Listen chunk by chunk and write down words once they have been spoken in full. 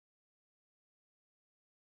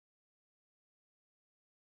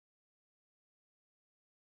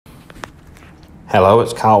Hello,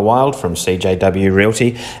 it's Carl Wild from CJW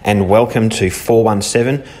Realty and welcome to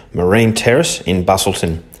 417 Marine Terrace in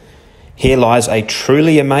Busselton. Here lies a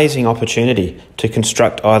truly amazing opportunity to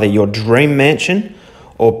construct either your dream mansion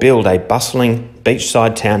or build a bustling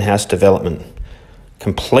beachside townhouse development,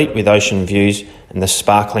 complete with ocean views and the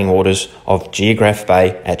sparkling waters of Geographe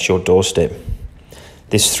Bay at your doorstep.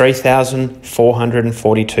 This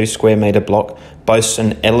 3,442 square metre block boasts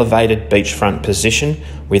an elevated beachfront position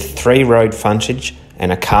with 3 road frontage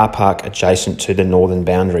and a car park adjacent to the northern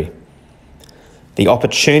boundary. The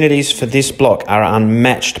opportunities for this block are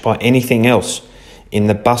unmatched by anything else in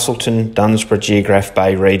the Busselton, Dunsborough, Geographe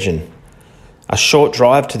Bay region. A short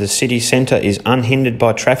drive to the city centre is unhindered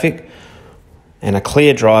by traffic, and a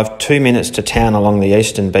clear drive 2 minutes to town along the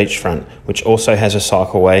eastern beachfront, which also has a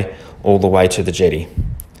cycleway all the way to the jetty.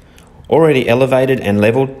 Already elevated and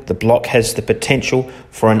levelled, the block has the potential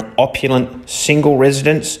for an opulent single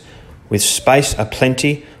residence with space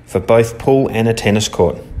aplenty for both pool and a tennis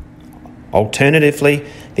court. Alternatively,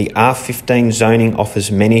 the R15 zoning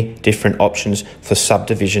offers many different options for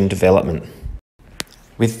subdivision development.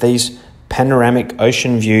 With these panoramic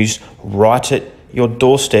ocean views right at your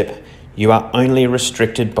doorstep, you are only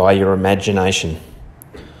restricted by your imagination.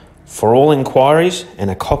 For all inquiries and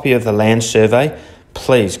a copy of the land survey,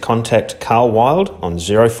 please contact Carl Wild on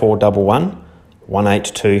 0411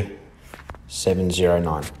 182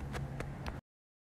 709.